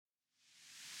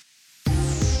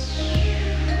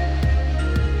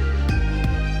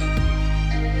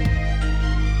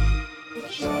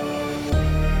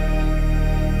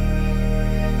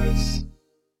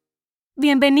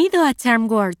Bienvenido a Charm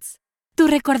Words, tu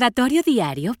recordatorio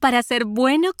diario para ser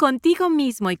bueno contigo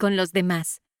mismo y con los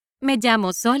demás. Me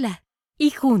llamo Sola y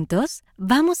juntos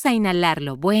vamos a inhalar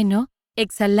lo bueno,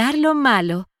 exhalar lo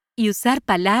malo y usar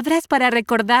palabras para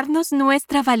recordarnos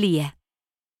nuestra valía.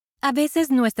 A veces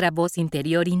nuestra voz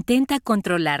interior intenta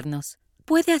controlarnos.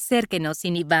 Puede hacer que nos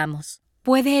inhibamos.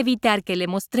 Puede evitar que le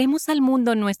mostremos al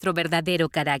mundo nuestro verdadero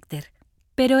carácter.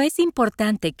 Pero es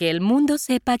importante que el mundo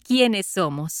sepa quiénes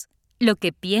somos. Lo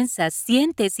que piensas,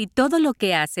 sientes y todo lo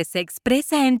que haces se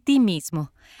expresa en ti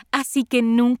mismo. Así que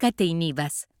nunca te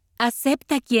inhibas.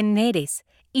 Acepta quién eres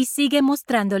y sigue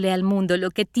mostrándole al mundo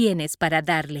lo que tienes para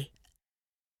darle.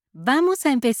 Vamos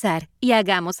a empezar y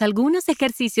hagamos algunos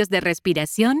ejercicios de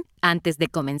respiración antes de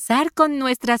comenzar con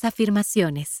nuestras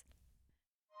afirmaciones.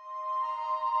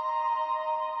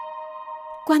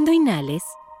 Cuando inhales,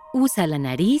 usa la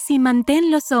nariz y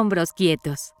mantén los hombros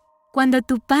quietos. Cuando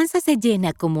tu panza se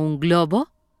llena como un globo,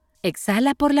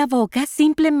 exhala por la boca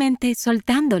simplemente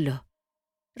soltándolo.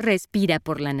 Respira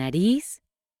por la nariz,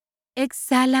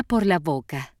 exhala por la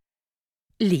boca.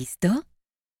 ¿Listo?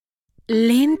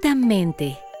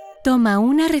 Lentamente, toma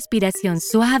una respiración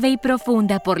suave y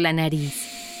profunda por la nariz.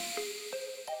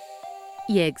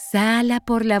 Y exhala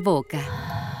por la boca.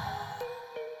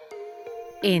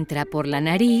 Entra por la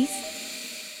nariz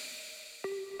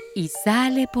y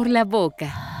sale por la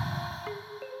boca.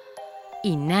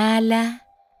 Inhala.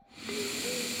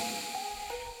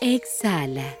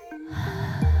 Exhala.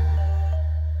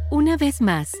 Una vez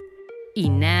más.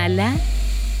 Inhala.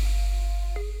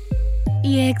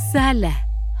 Y exhala.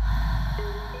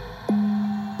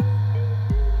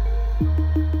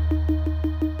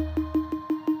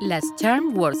 Las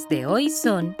Charm Words de hoy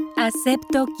son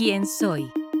Acepto quién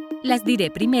soy. Las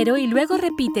diré primero y luego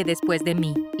repite después de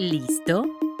mí. ¿Listo?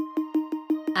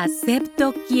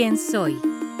 Acepto quién soy.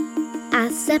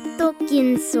 Acepto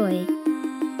quién soy.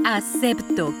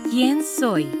 Acepto quién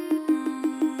soy.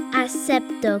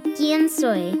 Acepto quién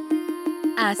soy.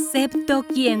 Acepto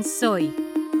quién soy.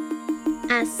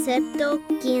 Acepto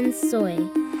quién soy.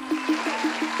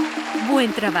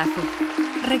 Buen trabajo.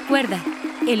 Recuerda,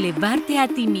 elevarte a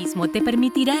ti mismo te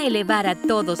permitirá elevar a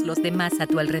todos los demás a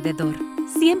tu alrededor.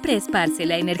 Siempre esparce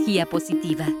la energía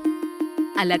positiva.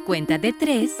 A la cuenta de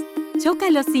 3,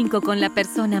 choca los 5 con la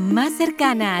persona más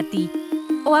cercana a ti.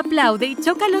 O aplaude y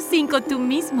choca los 5 tú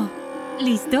mismo.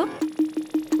 ¿Listo?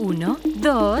 1,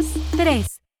 2, 3.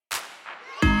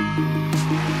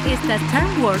 Estas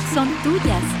Charm Words son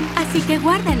tuyas, así que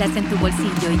guárdalas en tu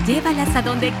bolsillo y llévalas a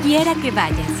donde quiera que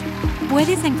vayas.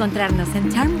 Puedes encontrarnos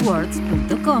en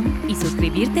charmwords.com y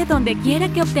suscribirte donde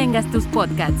quiera que obtengas tus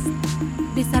podcasts.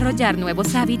 Desarrollar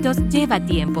nuevos hábitos lleva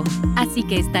tiempo, así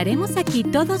que estaremos aquí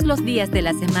todos los días de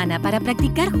la semana para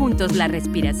practicar juntos la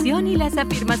respiración y las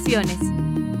afirmaciones.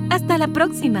 ¡Hasta la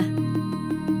próxima!